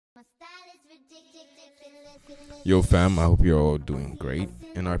Yo fam, I hope you're all doing great.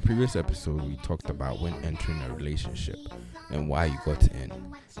 In our previous episode, we talked about when entering a relationship and why you got in.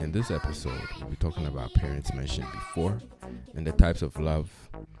 In this episode, we'll be talking about parents mentioned before and the types of love,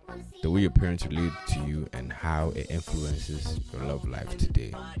 the way your parents relate to you, and how it influences your love life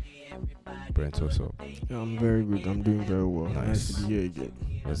today. Brent, what's up? Yeah, I'm very good. I'm doing very well. Nice to be here again.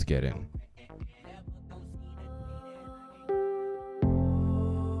 Let's get in.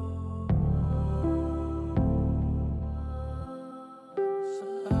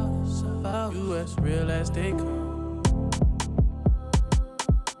 You as real as they come.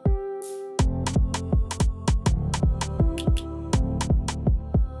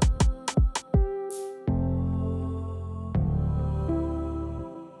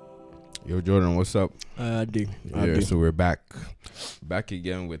 Yo Jordan, what's up? I do. So we're back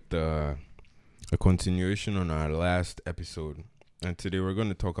again with a continuation on our last episode, and today we're going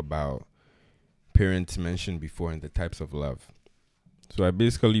to talk about parents mentioned before and the types of love. So I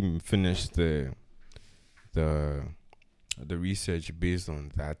basically finished the research based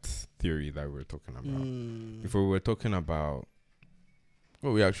on that theory that we were talking about. Before we were talking about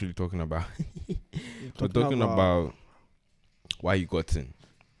what we're actually talking about. We're talking about why you got in.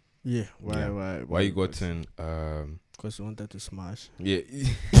 Yeah, why you got in? Because you wanted to smash. Yeah.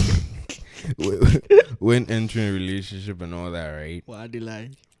 When entering a relationship and all that, right? Why they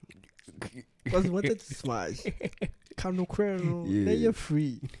like? Because you wanted to smash. Can no crown. Yeah. Then you're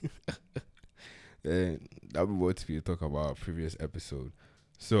free. And that was what we talk about previous episode.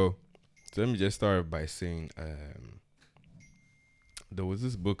 So let me just start by saying there was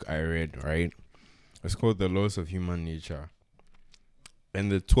this book I read, right? It's called The Laws of Human Nature.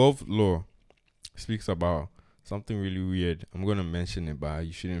 And the 12th law speaks about something really weird. I'm going to mention it, but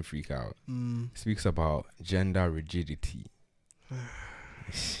you shouldn't freak out. It speaks about gender rigidity.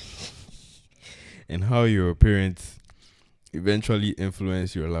 And how your parents eventually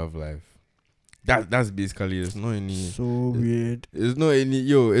influence your love life. That's basically, it's not any... So weird. It's not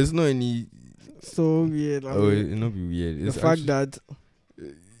any... So weird. It'll not be weird. The fact that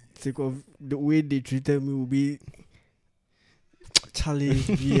think of the way they treated me will be... Charlie, it's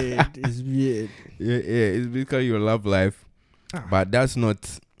weird. It's weird. Yeah, it's basically your love life. But that's not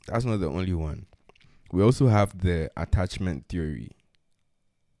the only one. We also have the attachment theory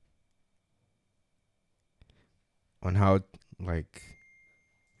on how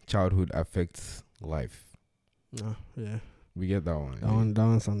childhood affects life. Yeah. We get that one. That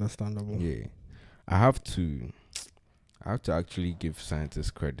one's understandable. Yeah. I have to actually give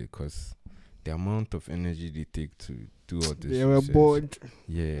scientists credit because the amount of energy they take to do all this. They were research. bored.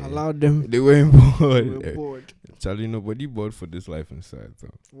 Yeah. Allowed them. They weren't bored. They were bored. Charlie, nobody bored for this life inside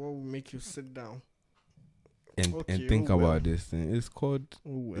though. What will make you sit down? And think about this thing. It's called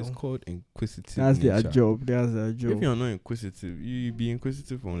inquisitive. That's nature. their job. That's their job. If you're not inquisitive, you be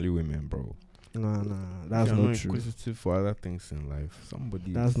inquisitive for only women, bro. Nah, that's if you're not true. Inquisitive for other things in life.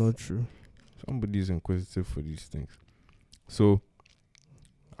 That's not true. Somebody's inquisitive for these things. So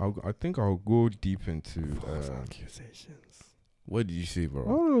I think I'll go deep into accusations. What did you say, bro?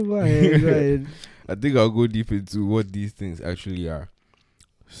 Oh, go ahead. I think I'll go deep into what these things actually are.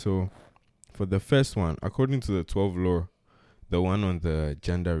 So, for the first one, according to the 12th law, the one on the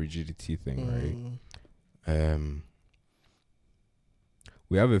gender rigidity thing, right?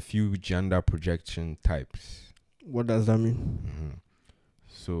 We have a few gender projection types. What does that mean? Mm-hmm.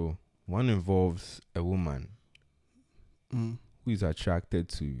 So, one involves a woman who is attracted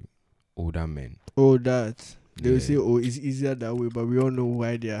to older men. Oh, that. They will say, it's easier that way, but we all know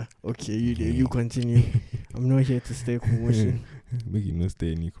why they are. Okay, you continue. I'm not here to stay commotion. Make you not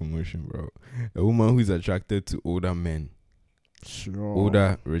stay any commotion, bro. A woman who is attracted to older men. Sure.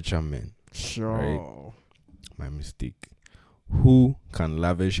 Older, richer men. Sure. Right? My mistake. Who can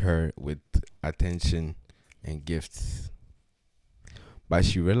lavish her with attention and gifts. But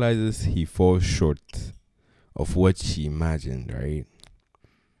she realizes he falls short of what she imagined, right?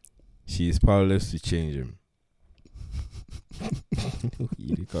 She is powerless to change him.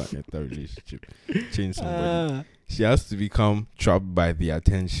 You can't enter a relationship. Change somebody. She has to become trapped by the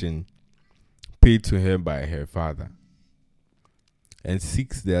attention paid to her by her father. And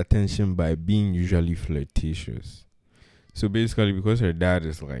seeks the attention by being usually flirtatious. So basically, because her dad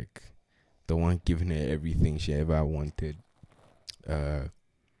is like the one giving her everything she ever wanted, the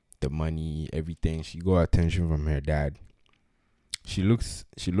money, everything, she got attention from her dad. She looks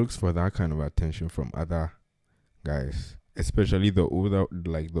for that kind of attention from other guys, especially the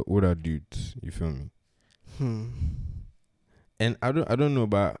older dudes. You feel me? And I don't know,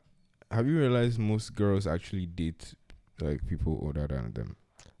 but have you realized most girls actually date like people older than them?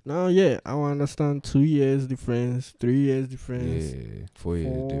 Now, yeah, I will understand 2 years difference, 3 years difference, Yeah, 4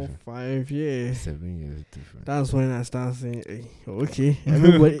 years 4, different. 5 years. 7 years different. That's when I start saying, hey, okay,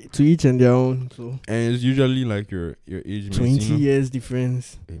 everybody to each and their own. So And it's usually like your age mates, 20 you know? years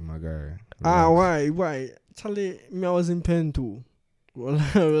difference. Hey, my guy. Why? Charlie, me, I was in pen too. Well,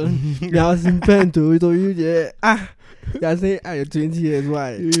 me, I was in pen too. So you, yeah, you say, 20 years,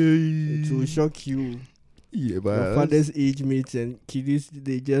 why? It will shock you. Yeah, Your but father's age mates and kiddies,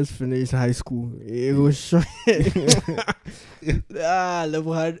 they just finished high school. It was shock.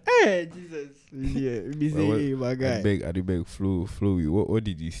 Level hard. Hey, Jesus. Yeah, me say, hey, my guy. I beg, Flo, what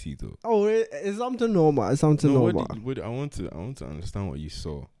did you see though? Oh, it's something normal. It's something No, normal. I want to understand what you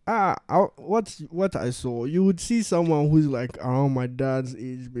saw. What I saw, you would see someone who's like around my dad's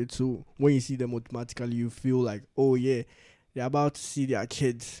age, but so when you see them automatically, you feel like, oh yeah, they're about to see their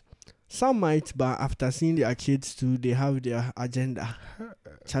kids. Some might, but after seeing their kids too, they have their agenda.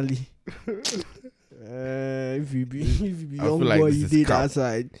 Charlie, if you be I young feel like boy, this you is did cap.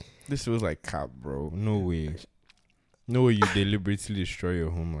 outside. This feels like cap, bro. No way. No way you deliberately destroy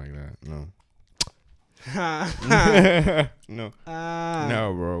your home like that. No. No.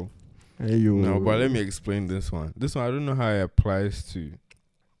 No, bro. Hey, yo. No, but let me explain this one. This one, I don't know how it applies to.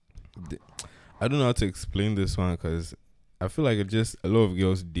 I don't know how to explain this one because I feel like it just a lot of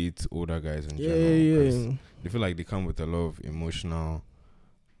girls date older guys in general. Yeah. They feel like they come with a lot of emotional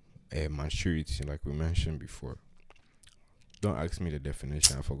maturity, like we mentioned before. Don't ask me the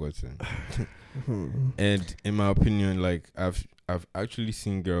definition, I've forgotten. And in my opinion, like I've actually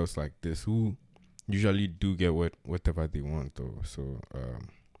seen girls like this who usually do get whatever they want though. So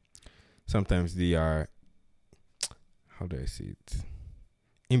sometimes they are, how do I say it,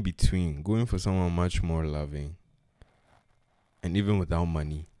 in between, going for someone much more loving and even without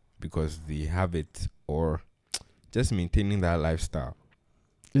money because they have it, or just maintaining that lifestyle.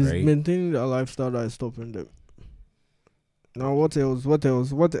 It's right? maintaining that lifestyle that is stopping them. Now, what else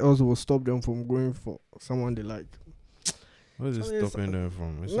will stop them from going for someone they like? What is it stopping them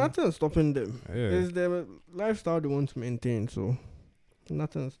from? Nothing stopping them. Yeah. It's their lifestyle they want to maintain, so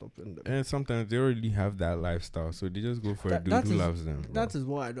nothing stopping them. And sometimes they already have that lifestyle, so they just go for a dude who loves them. That is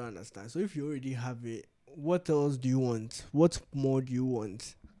what I don't understand. So if you already have it, what else do you want? What more do you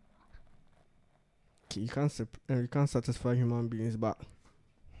want? Okay, you can't satisfy human beings, but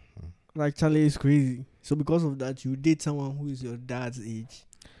like Charlie is crazy. So because of that, you date someone who is your dad's age.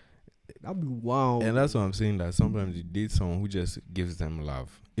 That'd be wow. And that's what I'm saying, that sometimes you date someone who just gives them love,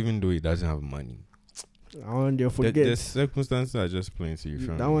 even though he doesn't have money. I want you forget. The circumstances are just playing to you.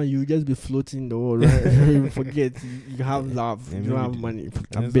 That one you just be floating the world, right? You forget you have love, you don't have money.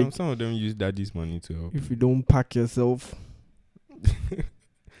 And some of them use daddy's money to help. If you don't pack yourself.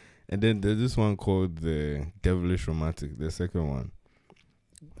 And then there's this one called the Devilish Romantic, the second one.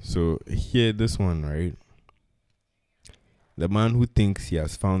 So here, this one, right? The man who thinks he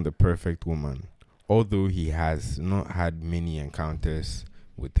has found the perfect woman, although he has not had many encounters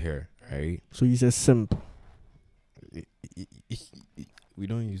with her, right? So he's a simp. We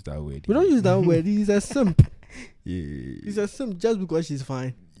don't use that word. We don't use that word. He's a simp. Yeah. He's a simp just because she's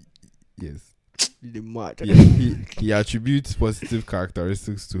fine. Yes. He's mad. Yeah, he attributes positive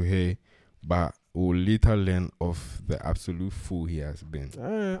characteristics to her, but will later learn of the absolute fool he has been.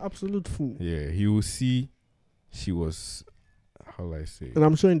 Absolute fool. Yeah, he will see she was, how will I say? And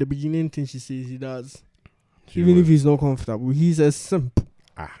I'm sure in the beginning thing she says he does. Even if he's not comfortable, he's a simp.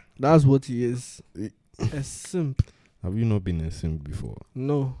 That's what he is. A simp. Have you not been a simp before?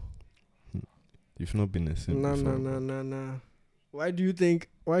 No. You've not been a simp before? No. Why do you think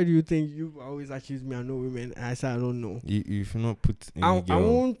you always accuse me I know women? I say I don't know. You've not put any girl. I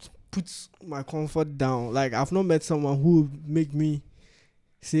won't put my comfort down. Like I've not met someone who would make me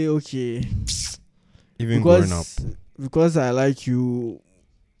say okay. Even growing up. Because I like you,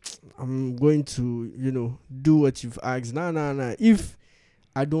 I'm going to, do what you've asked. Nah. If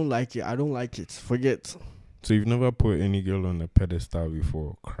I don't like it, I don't like it. Forget. So you've never put any girl on a pedestal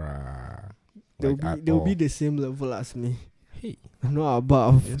before? Cry. They'll be the same level as me. Hey. No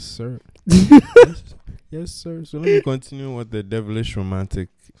above. Yes, sir. Yes, sir. So let me continue what the Devilish Romantic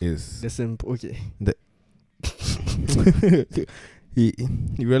is. The simp. Okay. He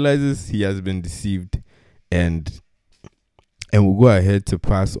realizes he has been deceived and will go ahead to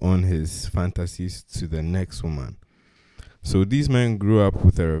pass on his fantasies to the next woman. So these men grew up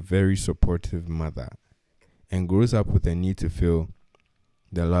with a very supportive mother and grows up with a need to feel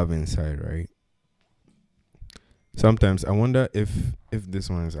the love inside, right? Sometimes I wonder if this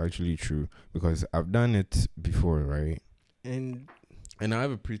one is actually true, because I've done it before, right? And I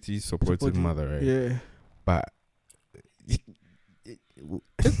have a pretty supportive mother, right? Yeah. But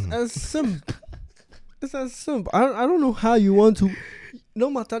It's a simp. It's a simp. I don't know how you want to. No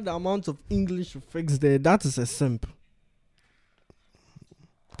matter the amount of English you fix there, that is a simp.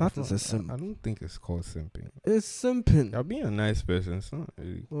 That is a simp. I don't think it's called simping. It's simping. You're being a nice person. It's not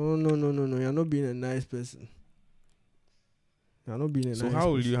really. Oh no! You're not being a nice person. You're not being a So nice how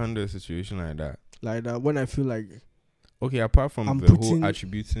will person. you handle a situation like that? Like that when I feel like Okay, apart from I'm the whole putting-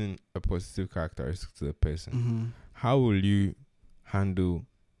 attributing a positive characteristic to the person, mm-hmm. how will you handle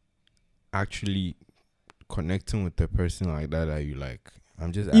actually connecting with the person like that you like?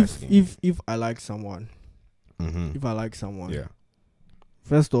 I'm just asking. if I like someone, Mm-hmm. if I like someone, Yeah.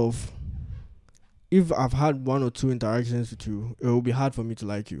 first off, if I've had one or two interactions with you, it will be hard for me to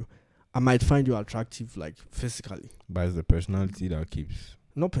like you. I might find you attractive, like physically, But it's the personality that keeps.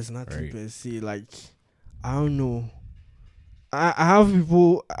 not personality Right. per se. Like I don't know.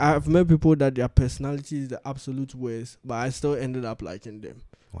 I've met people that their personality is the absolute worst, but I still ended up liking them.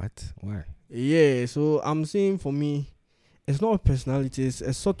 What? Why? Yeah, so I'm saying for me, it's not a personality, it's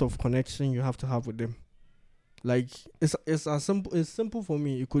a sort of connection you have to have with them. Like it's simple for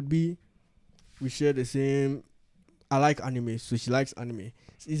me. It could be we share the same. I like anime, so she likes anime.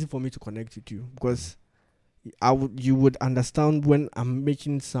 It's easy for me to connect with you because you would understand when I'm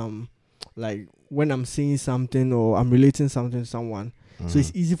making some, like when I'm saying something or I'm relating something to someone. So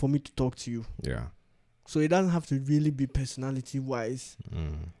it's easy for me to talk to you. Yeah. So it doesn't have to really be personality wise.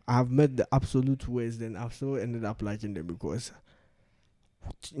 I've met the absolute worst, then I've still ended up liking them because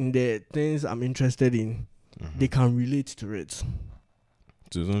in the things I'm interested in, they can relate to it.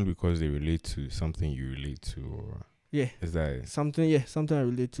 So it's only because they relate to something you relate to, or Yeah. is that it? Something I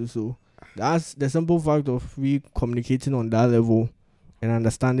relate to. So that's the simple fact of we communicating on that level and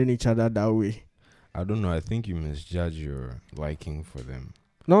understanding each other that way. I don't know. I think you misjudge your liking for them.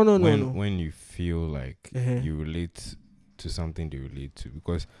 No. When you feel like Uh-huh. you relate to something they relate to,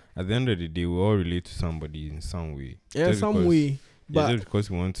 because at the end of the day, we all relate to somebody in some way. Yeah, Just some because- way. Yeah, But just because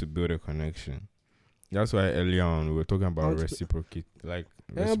we want to build a connection. That's why earlier on we were talking about Want to- reciprocate, like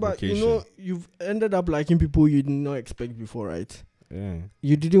yeah, but reciprocation. you know, you've ended up liking people you did not expect before, right? Yeah.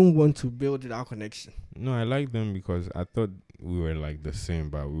 You didn't want to build that connection. No, I like them because I thought we were like the same,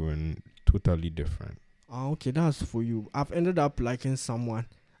 but we were totally different. Okay, that's for you. I've ended up liking someone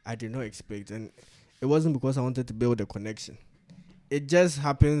I did not expect, and it wasn't because I wanted to build a connection. It just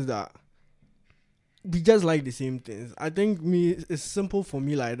happens that we just like the same things. I think it's simple for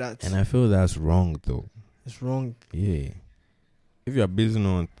me like that. And I feel that's wrong, though. It's wrong. Yeah. If you're basing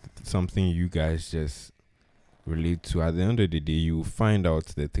on something you guys just relate to, at the end of the day, you will find out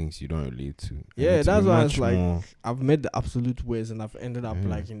the things you don't relate to. And Yeah, it will that's be why much it's like more- I've met the absolute worst, and I've ended up Yeah.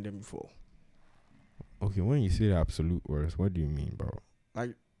 liking them before. Okay, when you say the absolute worst, what do you mean, bro?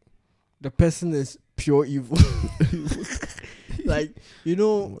 The person is pure evil. Like, you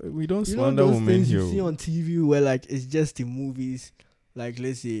know, We don't you know slander those women things here. you see on TV where like it's just in movies. Like,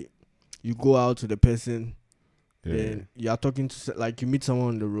 let's say you go out to the person, Yeah. then you are talking to like you meet someone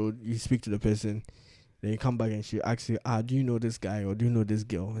on the road, you speak to the person, then you come back and she asks you, do you know this guy or do you know this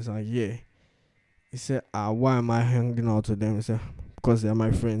girl? It's like, yeah. He said, why am I hanging out with them? He said, because they're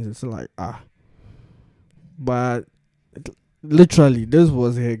my friends. It's like, but literally, this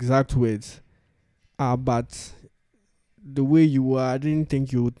was the exact words. But the way you were, I didn't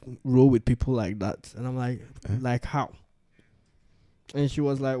think you would roll with people like that. And I'm like, like how? And she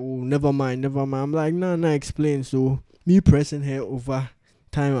was like, oh, never mind. I'm like, nah, explain. So me pressing her over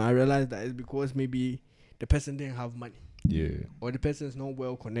time, I realized that it's because maybe the person didn't have money Yeah. or the person is not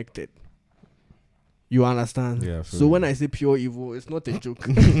well connected. You understand? Yeah. So when I say pure evil, it's not a joke.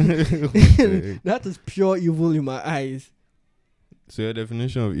 Okay. That is pure evil in my eyes. So your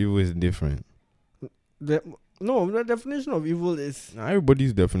definition of evil is different. The definition of evil is Now,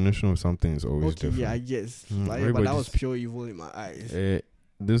 everybody's definition of something is always okay. different. Yeah, I guess. Mm, But that everybody's- was pure evil in my eyes.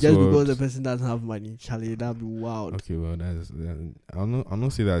 This Just world- because the person doesn't have money, Charlie, that'd be wild. Okay, well, I'll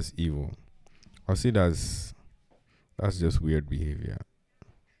not say that's evil. I'll say that's just weird behavior.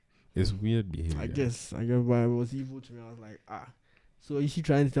 It's weird behavior. I guess why it was evil to me. I was like, so is she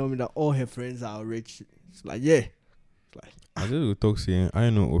trying to tell me that all her friends are rich? It's like, yeah. It's like, I just would talk saying I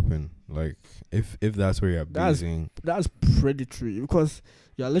know open. Like if that's where you're That's- basing. that's predatory because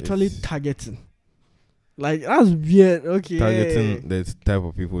you're literally It's- targeting. Like, that's weird. Okay. Targeting the type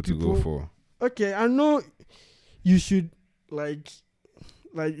of people to go People- for. Okay, I know you should like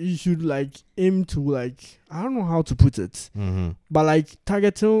aim to like, I don't know how to put it, Mm-hmm. but like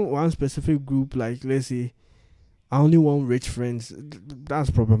targeting one specific group, like let's say I only want rich friends, that's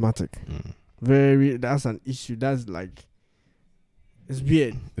problematic. Mm. That's an issue. That's like It's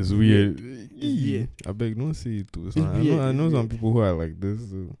weird. It's weird. weird. I beg, don't say it too. It's So I weird, know it's some weird. people who are like this.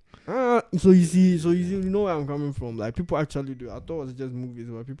 So you know where I'm coming from. Like, people actually do. I thought it was just movies,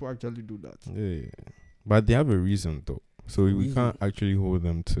 but people actually do that. Yeah. But they have a reason though. So we Reason. can't actually hold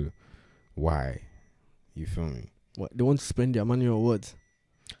them to why. You feel me? What, they want to spend their money on what?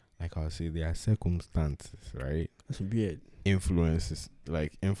 Like I'll say there are circumstances, right? That's weird. Influences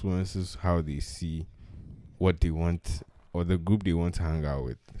how they see what they want or the group they want to hang out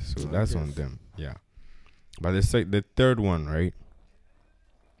with. So I that's on guess. them. Yeah. But the third one, right,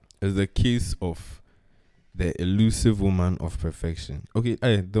 is the case of the elusive woman of perfection. Okay,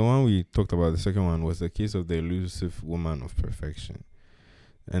 the one we talked about, the second one, was the case of the elusive woman of perfection.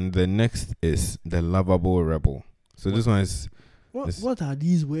 And the next is the lovable rebel. So this one is What are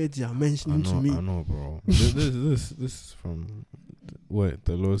these words you're mentioning to me? I know, bro. this is from the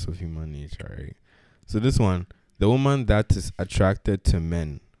laws of human nature, right? So this one, the woman that is attracted to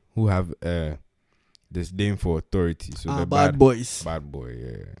men who have disdain for authority. So the bad boys. bad boy,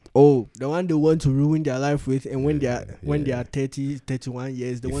 yeah. Oh, the one they want to ruin their life with, and when Yeah, they yeah. are 30, 31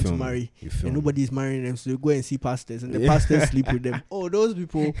 years, they You want to feel me? marry, You feel and me? nobody's marrying them, so they go and see pastors, and the Yeah. pastors sleep with them. Oh, those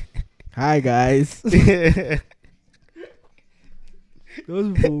people. Hi guys.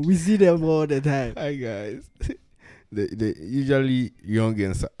 Those people, we see them all the time. Hi guys. They usually young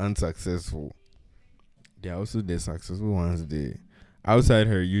and unsuccessful. They are also the successful ones. They outside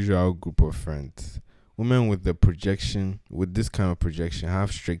her usual group of friends. Women with this kind of projection,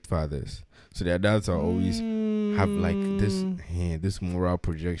 have strict fathers. So their dads are always have like this moral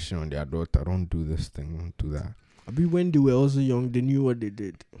projection on their daughter. Don't do this thing, don't do that. I mean, when they were also young, they knew what they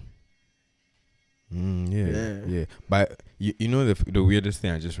did. Yeah. But you know the weirdest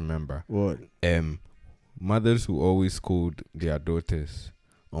thing I just remember. What? Mothers who always scold their daughters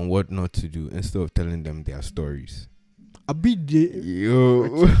on what not to do instead of telling them their stories. I beat the.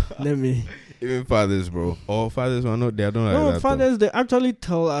 Yo, Let me. even fathers, bro. Or fathers are not. They are not like No, that. fathers, they actually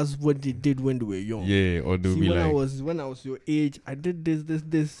tell us what they did when they were young. Yeah, or they'll See, be when like, when I was your age, I did this.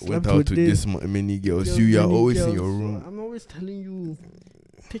 went slept out with to this many girls. You are many always in girls. your room. I'm always telling you,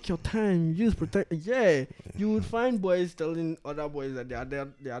 take your time, use protect. Yeah, you would find boys telling other boys that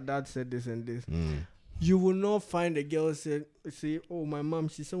their dad said this and this. You will not find a girl say, oh, my mom,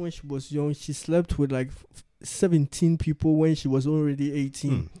 she said when she was young, she slept with like 17 people when she was already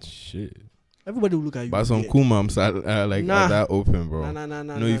 18. Shit. Everybody will look at you. But some weird. cool moms are like Nah. are that open, bro. Nah,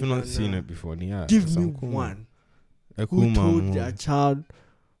 No, you've not seen it before. Yeah, Give some me cool one A cool who mom. told their child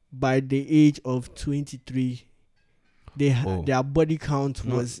by the age of 23, their body count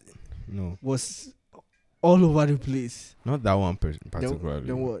No. was all over the place. Not that one particularly.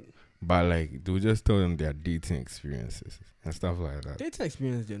 Then what? But like they'll just tell them their dating experiences and stuff like that. Data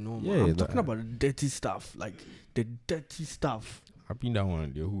experience, they know. Yeah, I'm talking about the dirty stuff, like the dirty stuff. I've been that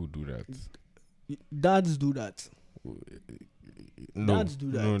one there who do that. Dads do that. No, Dads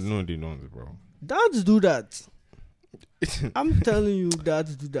do that. No, they don't, bro. Dads do that. I'm telling you,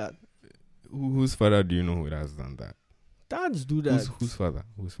 dads do that. Whose father do you know who has done that? Dads do that. Whose father?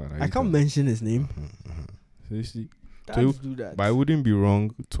 Whose father? I can't mention his name. So you see, Dads do that. but it wouldn't be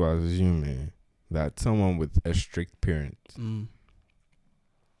wrong to assume that someone with a strict parent,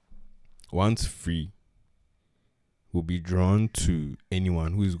 once free, will be drawn to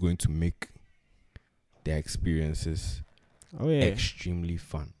anyone who is going to make their experiences extremely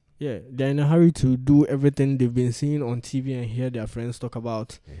fun. Yeah, they're in a hurry to do everything they've been seeing on TV and hear their friends talk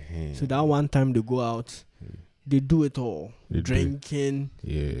about. So that one time they go out, they do it all. They do Drinking,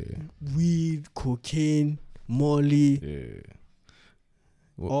 weed, cocaine, Molly,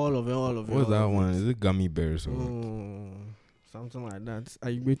 all of it. What's that one? Is it gummy bears or something like that? Are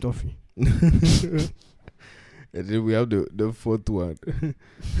you great toffee? And then we have the fourth one.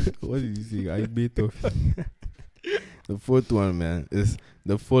 What did you say? I made toffee. The fourth one, man, is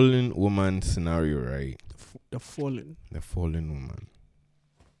the fallen woman scenario, right? The fallen. The fallen woman.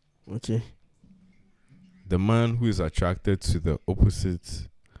 Okay. The man who is attracted to the opposite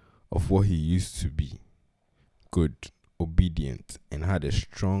of what he used to be. Good, obedient, and had a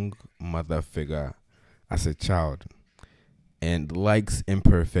strong mother figure as a child. And likes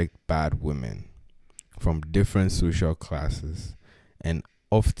imperfect bad women from different social classes. And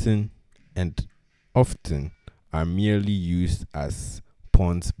often are merely used as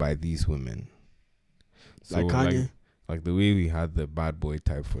pawns by these women. So Like Kanye. like the way we had the bad boy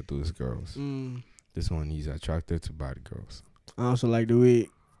type for those girls. This one, he's attracted to bad girls. I also like the way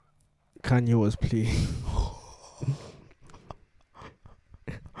Kanye was playing.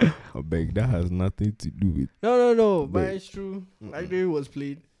 I beg, that has nothing to do with. No, but Wait. it's true. Like the way it was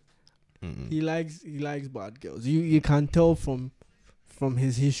played. Mm-mm. He likes bad girls. You can tell from from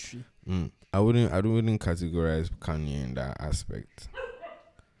his history. I wouldn't categorize Kanye in that aspect.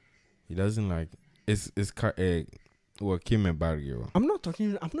 He doesn't like Kim and Barrio. I'm not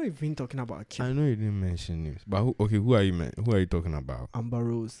even talking about Kim. I know you didn't mention names, but who are you talking about? Amber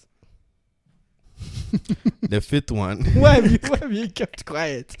Rose. The fifth one. Why have you kept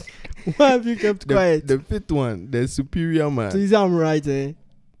quiet? Why have you kept quiet? The fifth one, the superior man. So is I'm right, eh?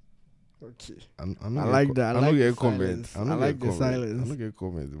 Okay. I'm I like that. I I'm like not the getting comments. silence. I like the silence. I'm not getting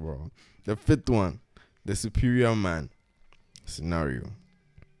comments, bro. The fifth one, the superior man scenario.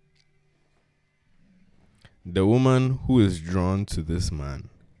 The woman who is drawn to this man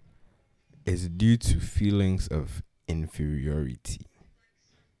is due to feelings of inferiority,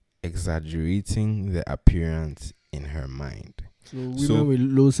 exaggerating the appearance in her mind. So women with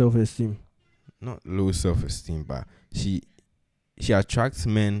low self-esteem. Not low self-esteem, but she attracts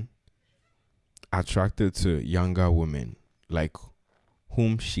men attracted to younger women, like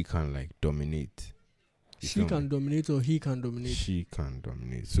whom she can like dominate. She can dominate or he can dominate. She can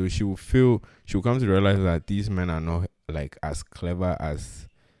dominate. So she'll come to realize that these men are not like as clever as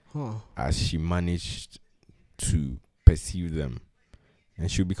she managed to perceive them.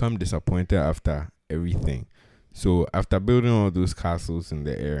 And she'll become disappointed after everything. So after building all those castles in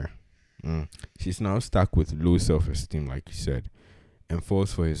the air, she's now stuck with low self-esteem, like you said, and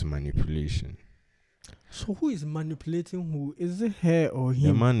falls for his manipulation. So who is manipulating who? Is it her or him?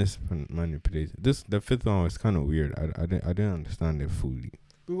 The man is manipulating. The fifth one was kind of weird. I didn't understand it fully.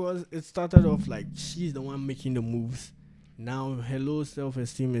 Because it started off like she's the one making the moves. Now her low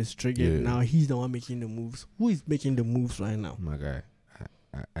self-esteem is triggered. Yeah. Now he's the one making the moves. Who is making the moves right now? My guy.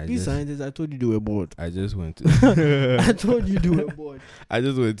 These scientists, I told you they were bored. I just went to I told you they were bored. I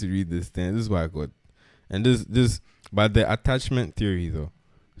just went to read this thing. This is what I got. And this but the attachment theory though.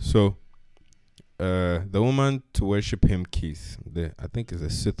 So the woman to worship him case, I think is the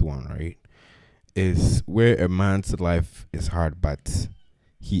sixth one, right? Is where a man's life is hard, but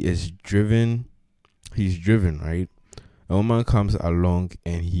he's driven, right? A woman comes along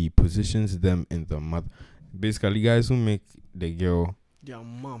and he positions them in the mother. Basically, guys who make the girl their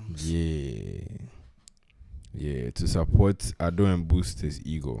moms. Yeah, to support, adore, and boost his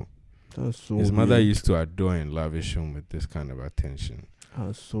ego. That's so his weird. mother used to adore and lavish him with this kind of attention.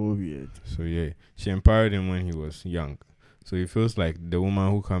 That's so weird. So yeah, she empowered him when he was young. So he feels like the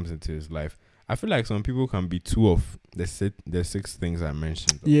woman who comes into his life. I feel like some people can be two of the six things I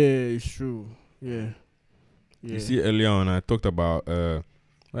mentioned. Though. Yeah, it's true. Yeah. You see, earlier on I talked about the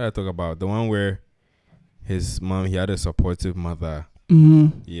one where his mom, he had a supportive mother.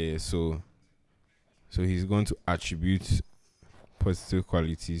 Mm-hmm. Yeah, so he's going to attribute positive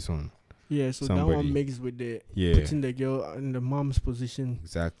qualities on. Yeah, so somebody. That one mixed with the putting the girl in the mom's position.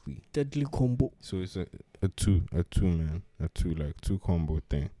 Exactly. Deadly combo. So it's a two combo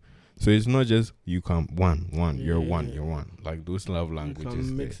thing. So it's not just you can you're one. Like those love languages. You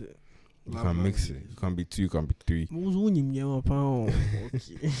can mix it. You can mix it. You can be two, you can be three.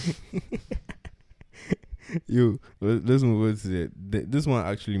 Yo, let's move on to this one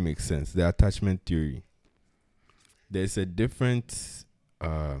actually makes sense. The attachment theory. There's a different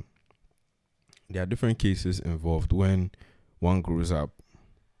there are different cases involved when one grows up,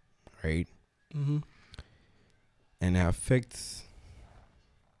 right? Mm-hmm. And it affects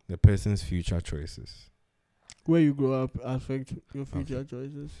the person's future choices. Where you grow up affect your future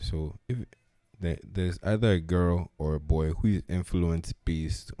choices. So if there's either a girl or a boy who is influenced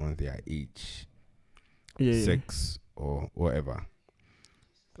based on their age, sex, or whatever.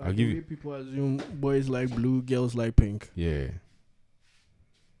 Like I'll give you. People assume boys like blue, girls like pink. Yeah.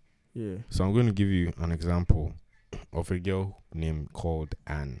 Yeah. So I'm going to give you an example of a girl called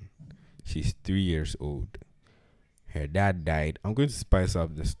Anne. She's 3 years old. Her dad died. I'm going to spice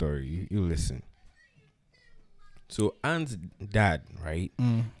up the story. You listen. So Anne's dad, right,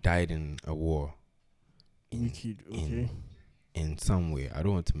 died in a war. In some way. I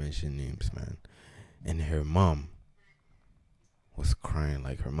don't want to mention names, man. And her mom was crying.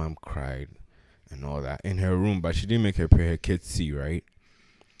 Like her mom cried and all that in her room, but she didn't make her kids see, right?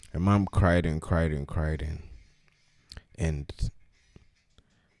 Her mom cried and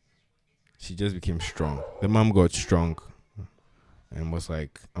she just became strong. The mom got strong and was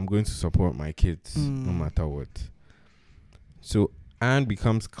like, I'm going to support my kids no matter what. So Anne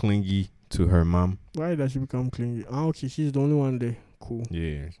becomes clingy to her mom. Why does she become clingy? Okay, she's the only one there. Cool.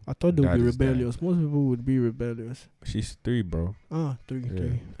 Yeah. I thought they would be rebellious. Most people would be rebellious. She's 3, bro. Three.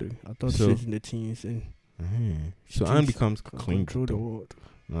 I thought she's in the teens. And so Anne becomes clingy. Control the world.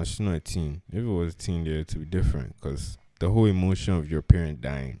 No, she's not a teen. If it was a teen, there to be different, because the whole emotion of your parent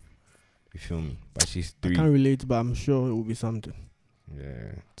dying, you feel me? But she's 3. I can't relate, but I'm sure it will be something.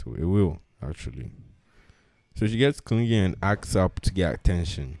 Yeah, so it will actually. So she gets clingy and acts up to get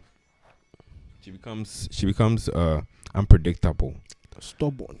attention. She becomes unpredictable.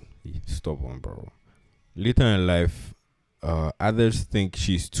 Stubborn. Stubborn, bro. Later in life, others think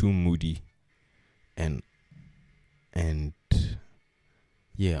she's too moody and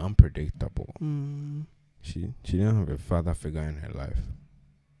yeah, unpredictable. She didn't have a father figure in her life.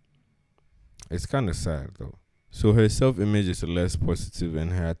 It's kind of sad though. So her self-image is less positive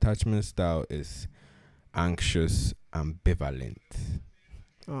and her attachment style is anxious, ambivalent.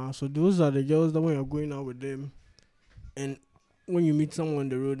 So those are the girls that when you're going out with them, and when you meet someone on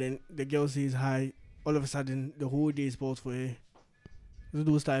the road and the girl says hi, all of a sudden the whole day is spoiled for her. Is it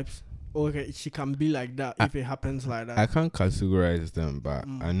those types? Okay, she can be like that if it happens like that. I can't categorize them, but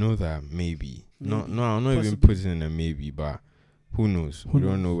I know that maybe. No, I'm not Possibly. even putting in a maybe, but who knows? We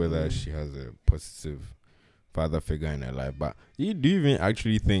don't know whether she has a positive father figure in her life. But do you even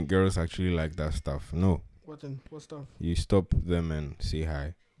actually think girls actually like that stuff? No. What stuff? You stop them and say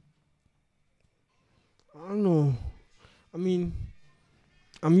hi. I don't know. I mean,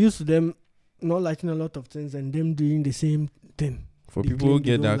 I'm used to them not liking a lot of things and them doing the same thing. For They people who claim they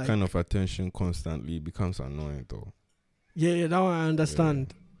get don't that like- kind of attention constantly, it becomes annoying though. Yeah, that one I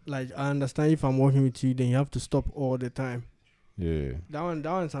understand. Like, I understand if I'm working with you, then you have to stop all the time. Yeah. That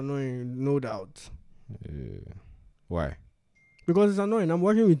one's annoying, no doubt. Yeah. Why? Because it's annoying. I'm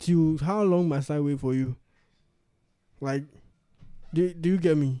working with you. How long must I wait for you? Like, do you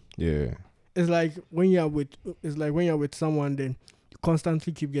get me? Yeah. It's like when you're with someone, then you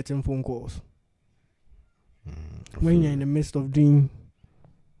constantly keep getting phone calls. When you're in the midst of doing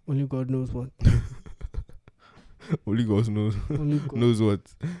only God knows what. Only God knows Only God. knows what.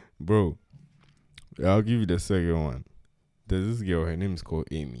 Bro, I'll give you the second one. There's this girl, her name is called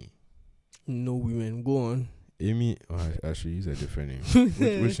Amy. No women. Go on. Amy, I should use a different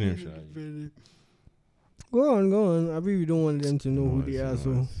name. Which name should I use? Go on. I mean, we don't want them to know who they are,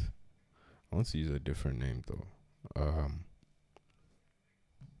 so. I want to use a different name though.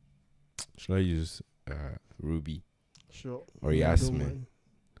 Should I use Ruby Sure. or I don't Yasmin mind.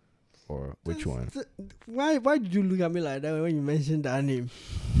 or which one? Why did you look at me like that when you mentioned that name?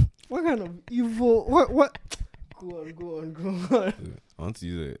 What kind of evil? What? Go on. I want to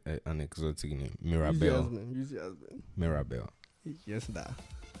use an exotic name. Use Mirabelle. Yasmin. Mirabelle. Yes, that.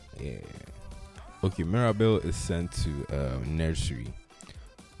 Yeah. Okay, Mirabelle is sent to nursery,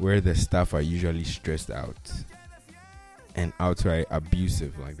 where the staff are usually stressed out and outright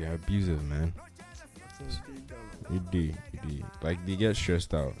abusive. Like, they're abusive, man. You do. Like, they get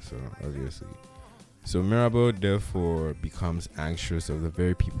stressed out, so obviously. So Mirabelle therefore becomes anxious of the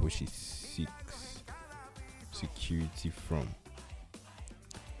very people she seeks security from.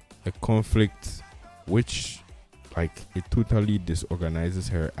 A conflict which, like, it totally disorganizes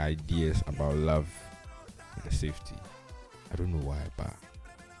her ideas about love and safety. I don't know why, but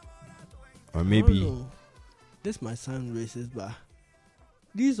or maybe this might sound racist, but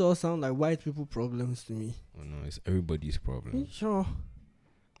these all sound like white people problems to me. oh no, it's everybody's problem. Sure.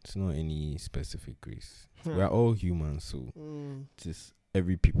 It's not any specific race. Huh. We are all humans, so it's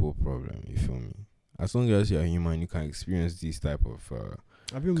every people problem. You feel me? As long as you're human, you can experience these type of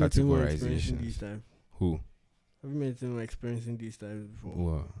Have you met anyone experiencing categorizations. these types? Who? Have you met anyone experiencing these types before?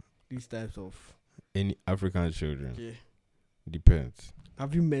 Well, These types of any African children. yeah. Depends.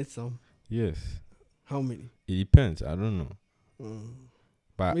 Have you met some? Yes. How many? It depends. I don't know.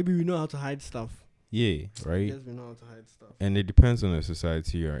 But Maybe we know how to hide stuff. yeah, right? Yes, we know how to hide stuff. And it depends on the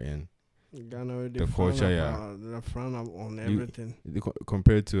society you're in. Ghana, The culture, yeah. They frown up on You- everything.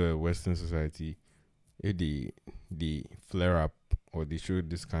 Compared to a Western society, they flare up or they show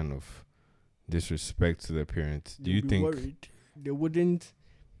this kind of disrespect to the parents. Do You'll you be think? worried. They wouldn't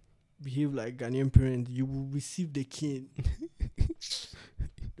behave like Ghanaian parents? You will receive the king.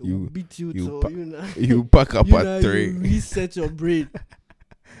 They You- will beat you, you till pa- you know. You pack up you at know, 3. You reset your brain.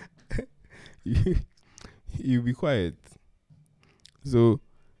 You be quiet. So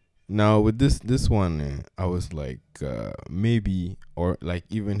now with this one, I was like, maybe, or like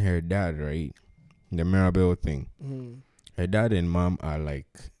even her dad, right? The Mirabelle thing. Her dad and mom are like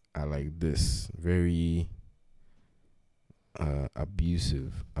this, very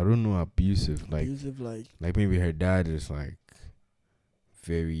abusive. I don't know, abusive, like Abusive, like maybe her dad is like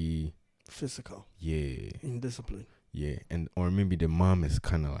very physical, indiscipline. and or maybe the mom is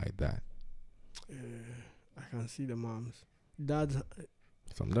kind of like that. I can see the moms. Dads,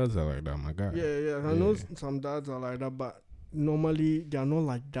 Some dads are like that, my guy. I know some dads are like that, but normally they are not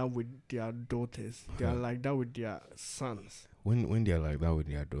like that with their daughters. They are Huh. like that with their sons. When they're like that with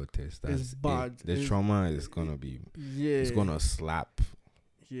their daughters, that's bad. The It's- trauma is gonna be. Yeah. It's gonna slap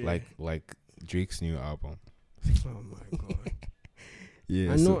yeah. like Drake's new album. Oh my god.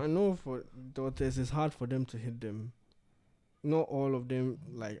 Yeah. I know for daughters it's hard for them to hit them. Not all of them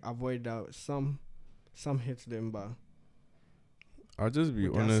like avoid that. Some hit them, but I'll just be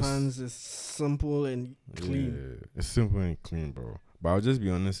with their honest. sons is simple and clean. Yeah, it's simple and clean, bro. But I'll just be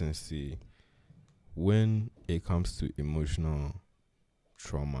honest and say, when it comes to emotional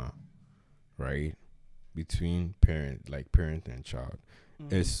trauma, right, between parent and child,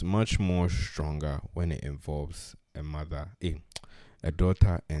 Mhm. it's much more stronger when it involves a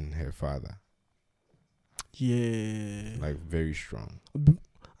daughter and her father. Yeah. Like very strong.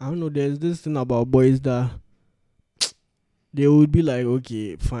 I don't know, there's this thing about boys that they would be like,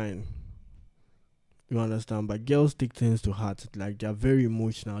 okay, fine. You understand? But girls take things to heart. Like, they're very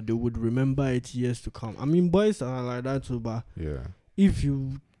emotional. They would remember it years to come. I mean, boys are like that too, but Yeah. if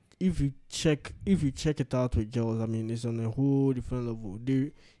you check it out with girls, I mean, it's on a whole different level.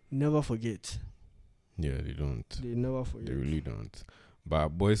 They never forget. Yeah, they don't. They never forget. They really don't. But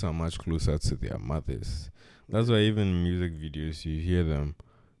boys are much closer to their mothers. That's why even in music videos you hear them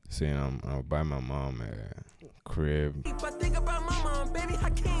saying, I'll buy my mom a crib. If I think about my mom, baby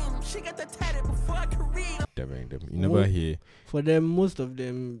Hakeem, she got the tatted before I could read. You never hear For them, most of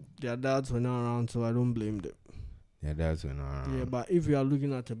them, their dads were not around, so I don't blame them. their dads were not around. Yeah, but if you are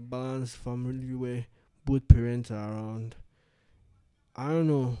looking at a balanced family where both parents are around, I don't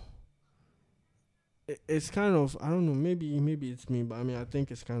know. It's kind of, I don't know, maybe it's me, but I mean, I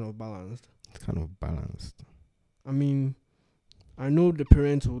think it's kind of balanced. It's kind of balanced. I mean, I know the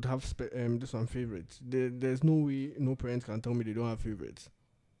parents would have this one favorites. There's no way no parents can tell me they don't have favorites.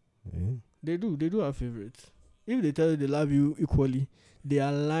 Yeah. They do have favorites. If they tell you they love you equally, they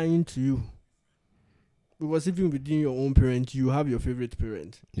are lying to you. Because even within your own parents, you have your favorite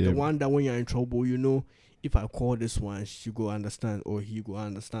parent. Yeah. The one that when you're in trouble, you know, if I call this one, she go understand or he go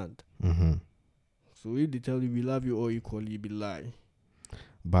understand. Mm-hmm. So if they tell you we love you all equally, be lie.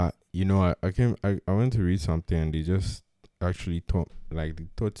 But you know, I went to read something and they just actually taught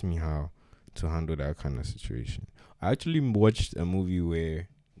me how to handle that kind of situation. I actually watched a movie where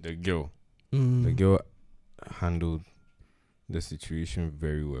the girl handled the situation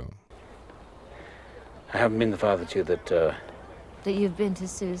very well. I haven't been the father to you that, That you've been to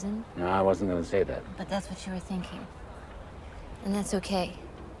Susan, no, I wasn't going to say that. but that's what you were thinking. And that's okay.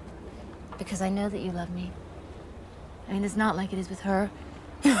 Because I know that you love me. I mean, it's not like it is with her.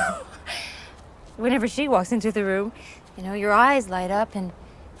 Whenever she walks into the room, you know, your eyes light up and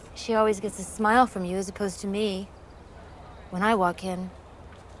she always gets a smile from you as opposed to me. When I walk in,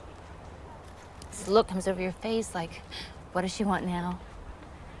 this look comes over your face like, what does she want now?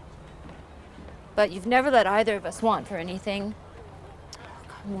 But you've never let either of us want for anything.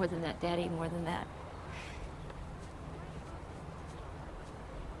 God, more than that, Daddy, more than that.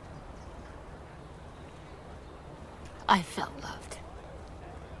 I felt loved.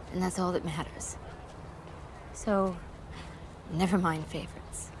 And that's all that matters. So, never mind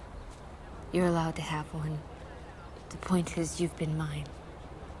favorites. You're allowed to have one. The point is, you've been mine.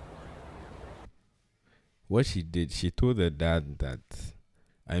 What she did, she told her dad that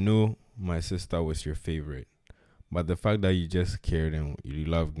I know my sister was your favorite, but the fact that you just cared and you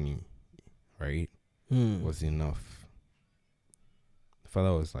loved me, right, was enough. The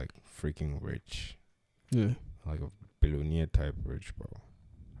father was like freaking rich. Yeah. Like a billionaire type rich, bro.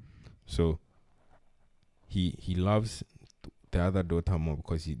 So he loves the other daughter more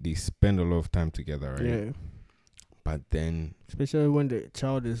because they spend a lot of time together, right? Yeah. But then, Especially when the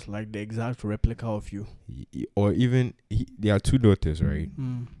child is like the exact replica of you. or even there are two daughters, right?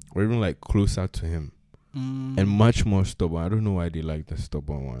 Or even like closer to him and much more stubborn. I don't know why they like the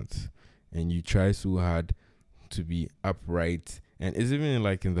stubborn ones. And you try so hard to be upright, and it's even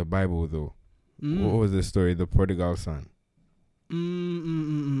like in the Bible though. What was the story? The prodigal son.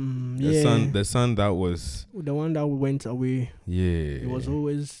 The son that was the one that went away. Yeah. It was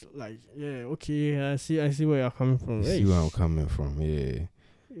always like, yeah, okay, I see where you're coming from. You see where I'm coming from, yeah.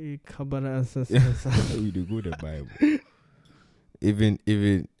 You We do go the Bible.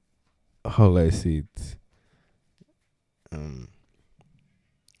 Even how I say it.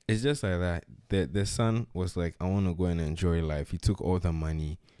 It's just like that. The son was like, I want to go and enjoy life. He took all the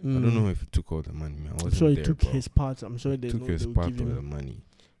money. I don't know if he took all the money, man. I I'm sure wasn't he there, took bro. his part. I'm sure Took his part of the money.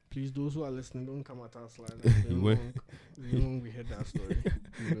 Please, those who are listening, don't come at us like that. It's been Where- long. It's been long we heard that story.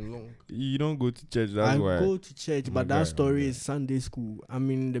 It's been long. You don't go to church, that's I why. go to church, My but guy, that story my is Sunday school. I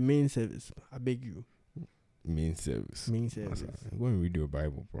mean, the main service. I beg you. main service. Main Massa, service. go and read your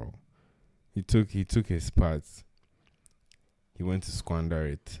Bible, bro. He took his parts. He went to squander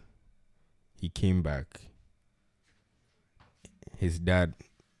it. He came back. His dad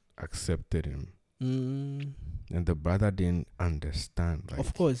accepted him, and the brother didn't understand. Like,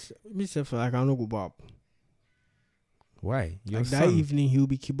 Of course, myself, I cannot go back. why? Your Like that son, evening, he'll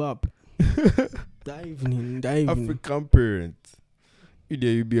be kebab. that evening. African parent.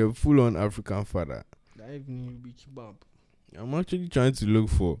 You be a full-on African father. That evening, he'll be kebab. I'm actually trying to look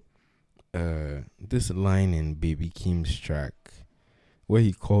for this line in Baby Keem's track where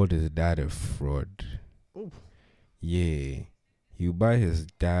he called his dad a fraud. Oh. Yeah. He'll buy his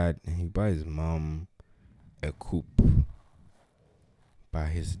dad and he buy his mom a coupe. But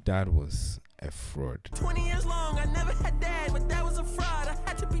his dad was a fraud. 20 years long, I never had dad, but that was a fraud. I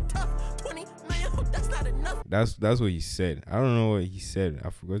had to be tough. 20 million, that's not enough. That's what he said. I don't know what he said.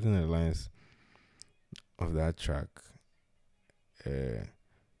 I've forgotten the lines of that track.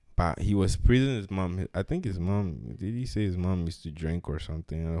 But he was praising his mom. I think his mom, did he say his mom used to drink or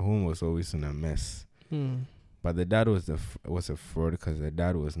something? And the home was always in a mess. But the dad was a fraud because the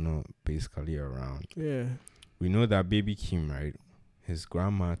dad was not basically around. Yeah. We know that Baby Keem, right? His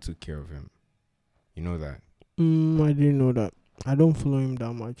grandma took care of him. You know that? I didn't know that. I don't follow him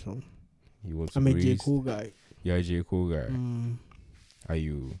that much. So. He was I'm a J. raised. Cole guy. You're a J. Cole guy. Are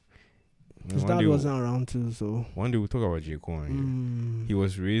you? His dad wasn't around too, so. One day we'll talk about J. Cole on here. He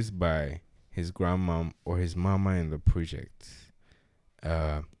was raised by his grandmom or his mama in the project.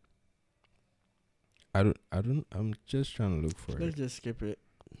 I'm just trying to look for Let's it. just skip it.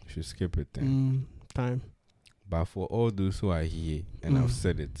 Should skip it then. Time. But for all those who are here, and I've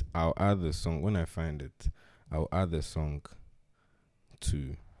said it, I'll add the song when I find it. I'll add the song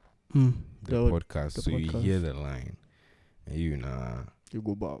to the podcast, the so you podcast. hear the line, and you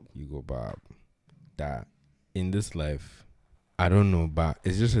go Bob. You go Bob. That in this life, I don't know, but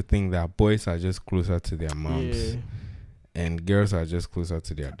it's just a thing that boys are just closer to their moms, and girls are just closer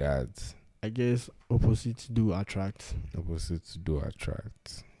to their dads. I guess opposites do attract. Opposites do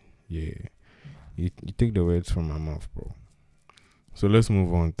attract. Yeah. You take the words from my mouth, bro. So let's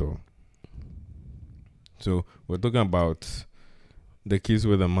move on, though. So we're talking about the kids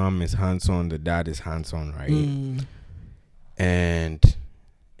where the mom is hands-on, the dad is hands-on, right? And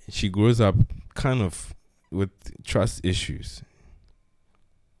she grows up kind of with trust issues.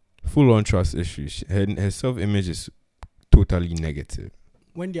 Full-on trust issues. Her self-image is totally negative.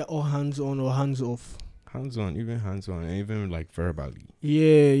 When they're all hands-on or hands-off. Hands-on, and even like verbally.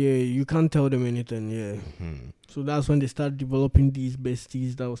 Yeah, you can't tell them anything, So that's when they start developing these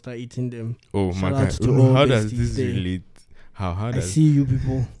besties that will start eating them. Oh my Shout outs God! to all How does besties this there. relate? How I does see you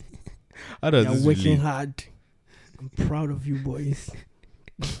people. how does You're this working relate? hard. I'm proud of you boys.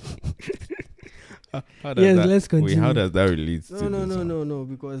 How does Yes, that, let's continue. Wait, how does that relate? to this one? No,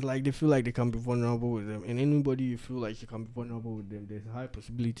 because like they feel like they can be vulnerable with them, and anybody you feel like you can be vulnerable with them, there's a high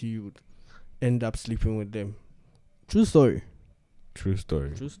possibility you would end up sleeping with them. True story. True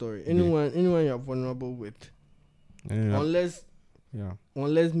story. Anyone you're vulnerable with, Yeah. unless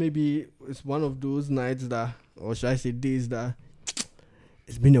maybe it's one of those nights that, or should I say days that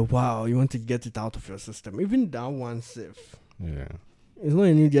it's been a while, you want to get it out of your system. Even that one safe. Yeah. It's not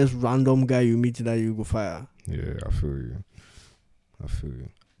any just random guy you meet that you go fire. Yeah, I feel you.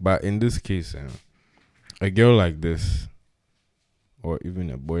 But in this case, a girl like this, or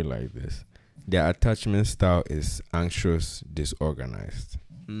even a boy like this, their attachment style is anxious, disorganized.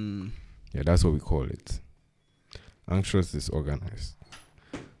 Yeah, that's what we call it. Anxious, disorganized.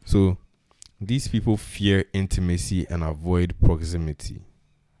 So, these people fear intimacy and avoid proximity.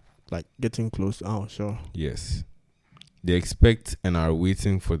 Like getting close. Oh, sure. Yes. They expect and are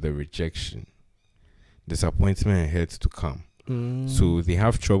waiting for the rejection, disappointment, and hurt to come. So they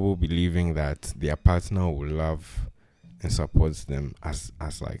have trouble believing that their partner will love and support them as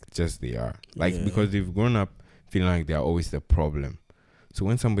like just they are. Like because they've grown up feeling like they're always the problem. So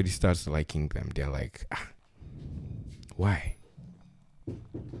when somebody starts liking them, they're like, why?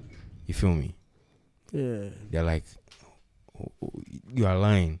 You feel me? Yeah. They're like, you are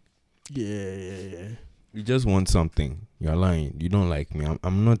lying. Yeah. You just want something. You're lying. You don't like me.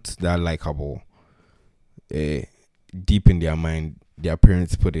 I'm not that likable. Deep in their mind, their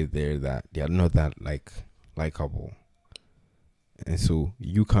parents put it there that they are not that likable. And so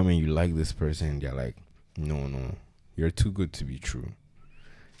you come and you like this person, they're like, no, you're too good to be true.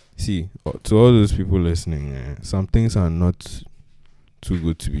 See, to all those people listening, some things are not too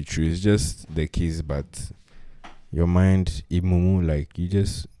good to be true. It's just the case, but your mind, imumu, like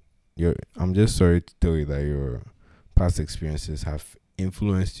I'm just sorry to tell you that your past experiences have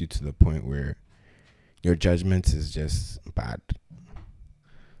influenced you to the point where your judgment is just bad.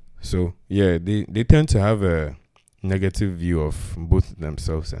 So yeah, they tend to have a negative view of both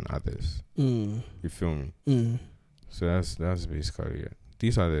themselves and others. You feel me? So that's basically it.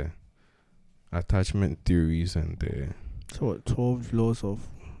 These are the attachment theories and the So what, 12 laws of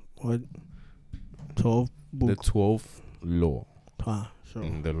what? 12 the books. 12th law Sure.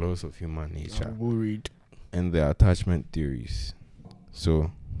 in the laws of human nature I'll go read. and the attachment theories.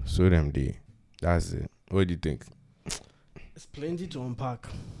 So them day. That's it. What do you think? It's plenty to unpack.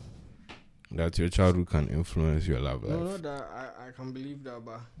 That your childhood can influence your love No, life? not that I can believe that,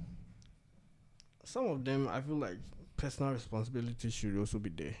 but some of them I feel like personal responsibility should also be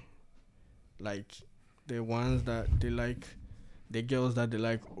there. Like the ones that they like, the girls that they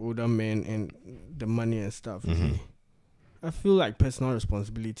like older men and the money and stuff. you Mhm. see. I feel like personal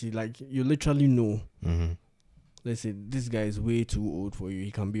responsibility, like you literally know. Mm-hmm. Let's say this guy is way too old for you.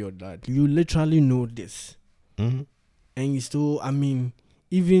 He can be your dad. You literally know this, Mm-hmm. and you still. I mean,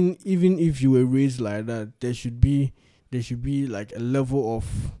 even if you were raised like that, there should be like a level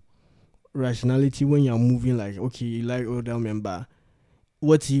of rationality when you're moving. Like, okay, you like older men, but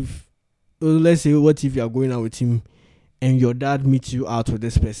what if? Let's say, what if you're going out with him, and your dad meets you out with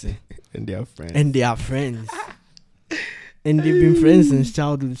this person, And they are friends. and they are friends, and they've been friends since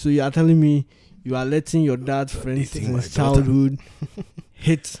childhood. So you are telling me you are letting your dad's friends dating my since daughter. childhood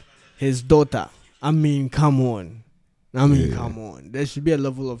hit his daughter? I mean, come on. Yeah. Come on. There should be a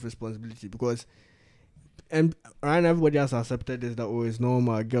level of responsibility because, and right now everybody has accepted this that it's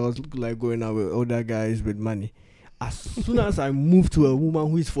normal. Girls look like going out with older guys with money. As soon as I move to a woman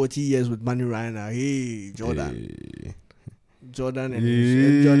who is 40 years with money right now, hey, Jordan. Jordan and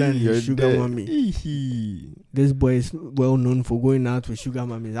his sugar mommy. This boy is well known for going out with sugar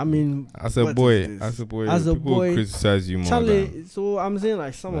mommies. I mean, As a what boy, is this? As a people boy, criticize you more Charlie, than, so I'm saying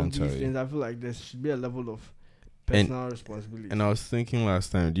like some of these Charlie. things, I feel like there should be a level of personal responsibility. and I was thinking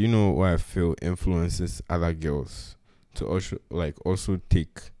last time, do you know why I feel influences other girls to also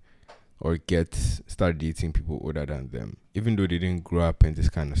take or start dating people older than them, even though they didn't grow up in this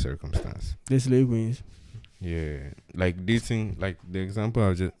kind of circumstance? The slave queens. Yeah, like dating, like the example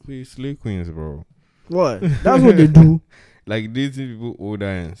I just slave queens, bro. What? That's what they do. Like dating people older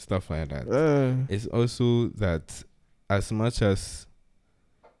and stuff like that. It's also that as much as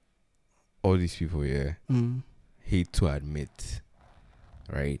all these people hate to admit,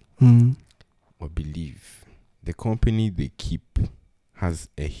 right, or believe, the company they keep has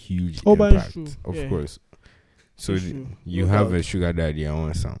a huge but it's impact, true. of Yeah. course. So It's true. you No have doubt. a sugar daddy, I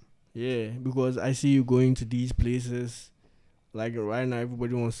want some. Yeah, because I see you going to these places. Like right now,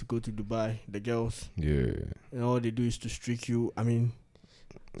 everybody wants to go to Dubai. The girls, Yeah. and all they do is to streak you. I mean,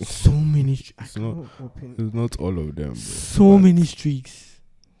 so many. It's not all of them, bro. So but many streaks.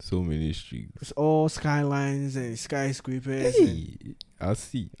 So many streaks. It's all skylines and skyscrapers. And Hey, I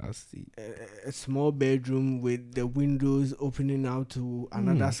see. a small bedroom with the windows opening out to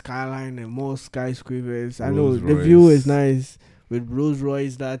another skyline and more skyscrapers. I know the Rolls view Royce. is nice with Rolls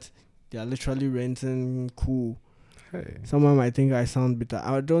Royce that they are literally renting. Cool. Hey. Someone might think I sound bitter.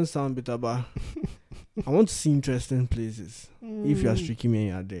 I don't sound bitter, but I want to see interesting places. If you are streaking me and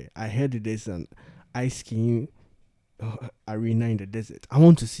you are there, I heard that there's an ice skiing arena in the desert. I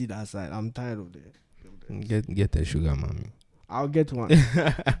want to see that side. I'm tired of that. Get a sugar mommy. I'll get one.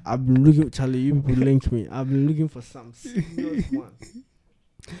 I've been looking, Charlie. You people link me. I've been looking for some serious one.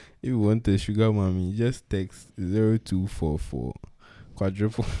 If you want a sugar mommy, just text 0244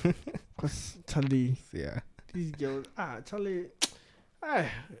 quadruple. Cause Charlie, Yeah. these girls, Charlie,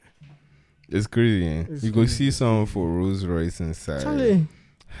 It's crazy, eh? It's You go crazy. see someone for Rolls Royce inside. Charlie.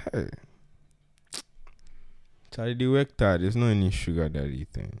 Hey. Charlie, they work hard. There's no any sugar daddy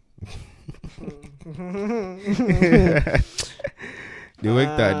thing. They work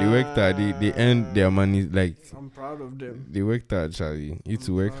hard. They earn their money. Like, I'm proud of them. they work hard, Charlie. You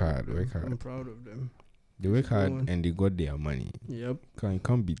to work hard. I'm proud of them. They work Go hard on. and they got their money. Yep, You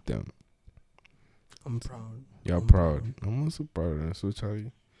can't beat them. I'm proud. You're I'm proud. I'm also proud of them. So,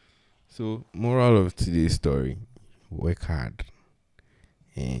 Charlie. So, moral of today's story: work hard.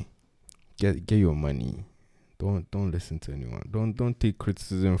 Get your money. Don't listen to anyone. Don't take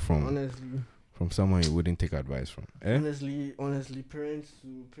criticism from someone you wouldn't take advice from. Honestly, parents,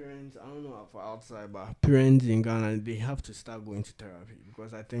 I don't know for outside, but parents in Ghana, they have to start going to therapy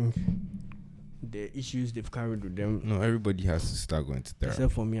because I think the issues they've carried with them. No, everybody has to start going to therapy.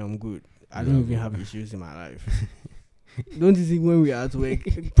 Except for me, I'm good. I Yeah, don't even have issues in my life. Don't you think when we are at work,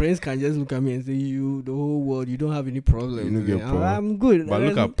 parents can just look at me and say, "You, the whole world, you don't have any problems." You don't get problem. I'm good. But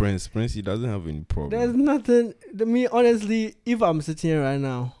look There's- at Prince. Prince, he doesn't have any problem. There's nothing. Me, honestly, if I'm sitting here right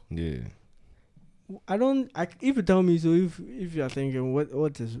now, Yeah. If you tell me, so if you are thinking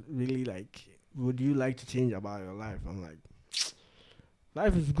what is really like, would you like to change about your life? I'm like,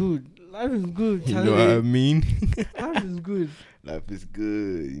 life is good. Life is good. You know what I mean? Life is good. Life is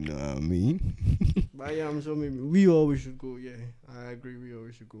good. You know what I mean? But yeah, I'm sure maybe we always should go. Yeah, I agree. We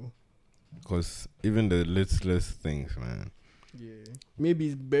always should go. Because even the littlest things, man. Yeah, maybe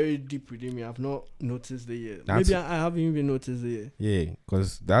it's buried deep within me. I've not noticed it yet. That's- Maybe I haven't even noticed it yet. Yeah,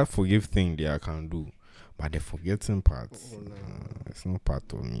 because that forgive thing there I can do. But the forgetting part, Oh, no. it's not part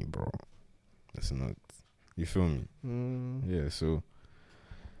of me, bro. It's not. You feel me? Yeah, so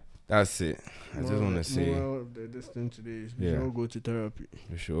that's it. I just want to say moral of this thing today is we Yeah. should all go to therapy.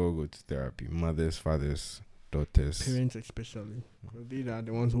 we should all go to therapy. Mothers, fathers, daughters. Parents especially. 'Cause they are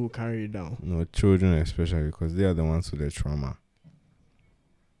the ones who carry it down. No, children especially because they are the ones with the trauma.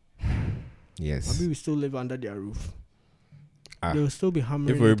 Yes. Maybe we still live under their roof. Ah, They will still be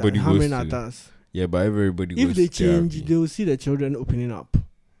hammering, everybody goes hammering to- at us. yeah, but everybody If goes they to change, therapy. they will see the children opening up.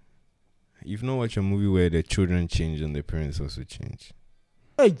 You've not watched a movie where the children change and the parents also change.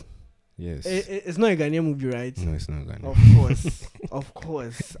 Hey, Yes. it's not a Ghanaian movie, right? No, it's not Ghana. Of course, of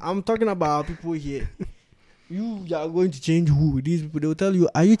course. I'm talking about people here. You are going to change who? These people, they will tell you,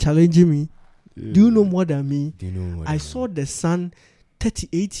 are you challenging me? Do you know more than me? Do you know what I saw the sun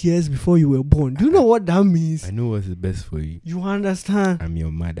 38 years before you were born. Do you know what that means? I know what's the best for you. You understand? I'm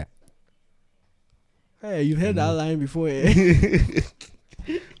your mother. Hey, you've heard that know. line before, eh?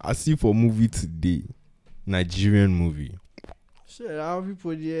 I see for movie today, Nigerian movie. Shit, our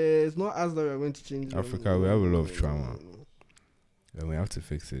people, yeah, it's not us that we're going to change them. Africa, we have a lot of trauma. And we have to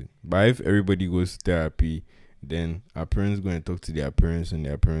fix it. But if everybody goes to therapy, then our parents going to talk to their parents and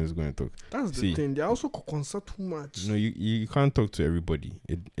their parents going to talk. That's the See. thing. They also concern too much. No, you can't talk to everybody.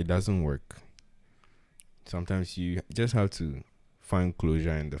 It doesn't work. Sometimes you just have to find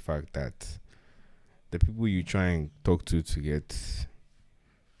closure in the fact that the people you try and talk to get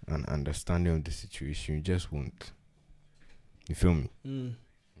an understanding of the situation, you just won't. You feel me?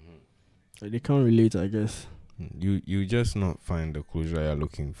 They can't relate, I guess. You just not find the closure you're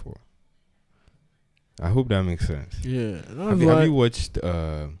looking for. I hope that makes sense. Yeah, that's Have why you watched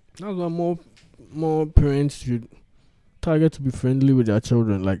that's why more parents should target to be friendly with their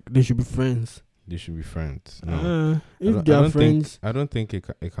children. Like they should be friends. They should be friends? No. If they are friends, I don't think it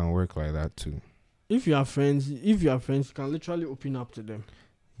can work like that too. if you are friends, you can literally open up to them.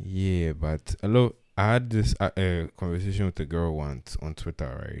 Yeah, but I had this conversation with a girl once on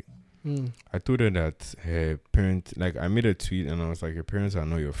Twitter, right? I told her that her parents, like I made a tweet and I was like, your parents are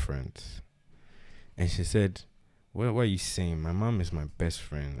not your friends. And she said, what are you saying? My mom is my best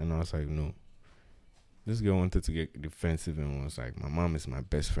friend. And I was like, no. This girl wanted to get defensive and was like, my mom is my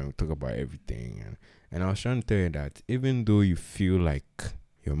best friend. We talk about everything. And I was trying to tell her that even though you feel like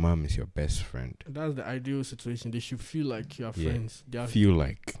your mom is your best friend, That's the ideal situation. They should feel like you are Yeah. friends. They are, feel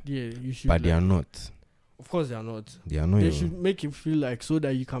like, yeah, you should. but they like- are not. Of course, they are not. They are not They your, should make you feel like so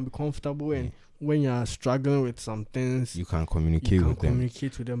that you can be comfortable and Yeah. when you are struggling with some things, You can you communicate can with them.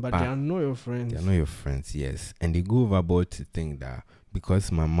 communicate with them. But But they are not your friends. They are not your friends, yes. And they go overboard to think that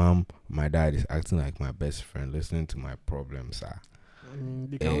because my dad is acting like my best friend, listening to my problems, I mean,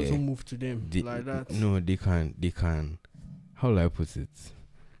 they can also move to them like that. No, they can. How will I put it?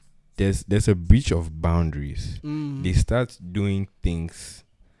 There's a breach of boundaries. They start doing things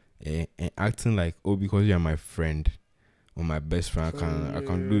and acting like, oh, because you're my friend or my best friend, I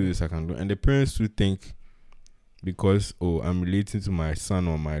can do this, I can do. And the parents do think because I'm relating to my son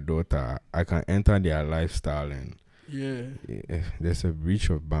or my daughter, I can enter their lifestyle and there's a breach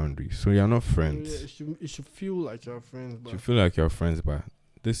of boundaries. So you're not friends. It should feel like you're friends. But You feel like you're friends, but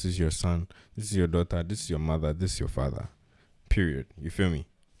this is your son, this is your daughter, this is your mother, this is your father. Period. You feel me?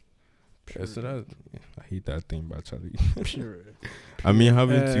 Yeah, so that I hate that thing about Charlie. period. I mean,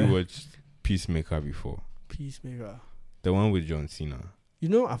 haven't you watched Peacemaker before? Peacemaker. The one with John Cena. You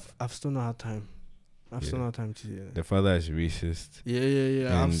know, I've still not had time. I've Yeah. still not had time to see it. The father is racist.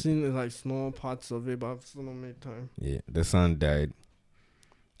 Yeah. I've And- seen like small parts of it, but I've still not made time. Yeah, the son died,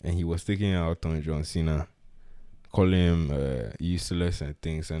 and he was taking it out on John Cena, calling him useless and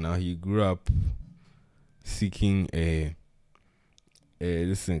things. And now he grew up seeking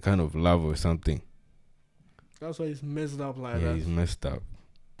this kind of love or something. That's why he's messed up like Yeah, that. he's messed up.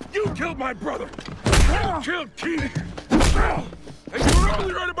 You killed my brother. You killed Keith. And you're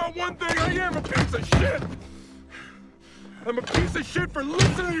only right about one thing. I am a piece of shit. I'm a piece of shit for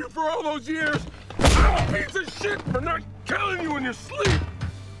listening to you for all those years. I'm a piece of shit for not killing you in your sleep.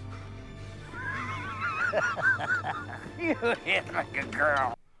 You hit like a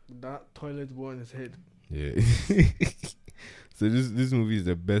girl. That toilet bowl in his head. Yeah. So this movie is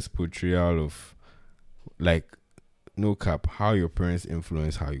the best portrayal of like, no cap, how your parents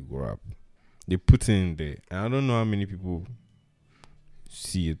influence how you grow up. They put it in there. And I don't know how many people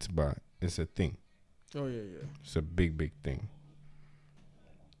see it, but it's a thing. Oh, yeah. It's a big, big thing.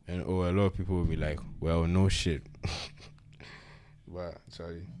 And a lot of people will be like, well, no shit. But,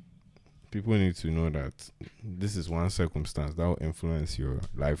 sorry. People need to know that this is one circumstance that will influence your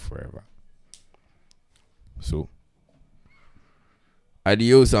life forever. So,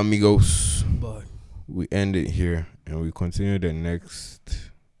 adios, amigos. Bye. We end it here and we continue the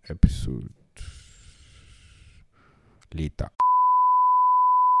next episode later.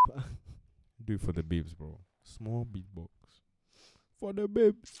 Do it for the babes, bro. Small beatbox for the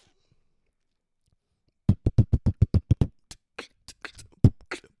babes.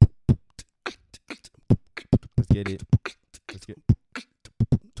 Let's get it. Let's get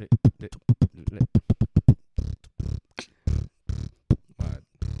Mad.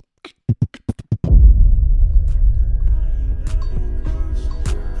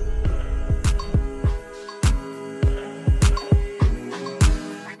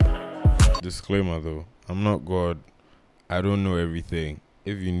 Disclaimer though, I'm not God. I don't know everything.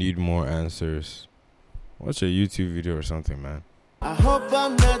 If you need more answers, watch a YouTube video or something, man. I hope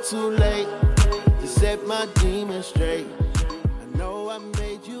I'm not too late to set my demons straight. I know I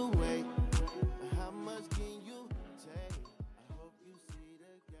made you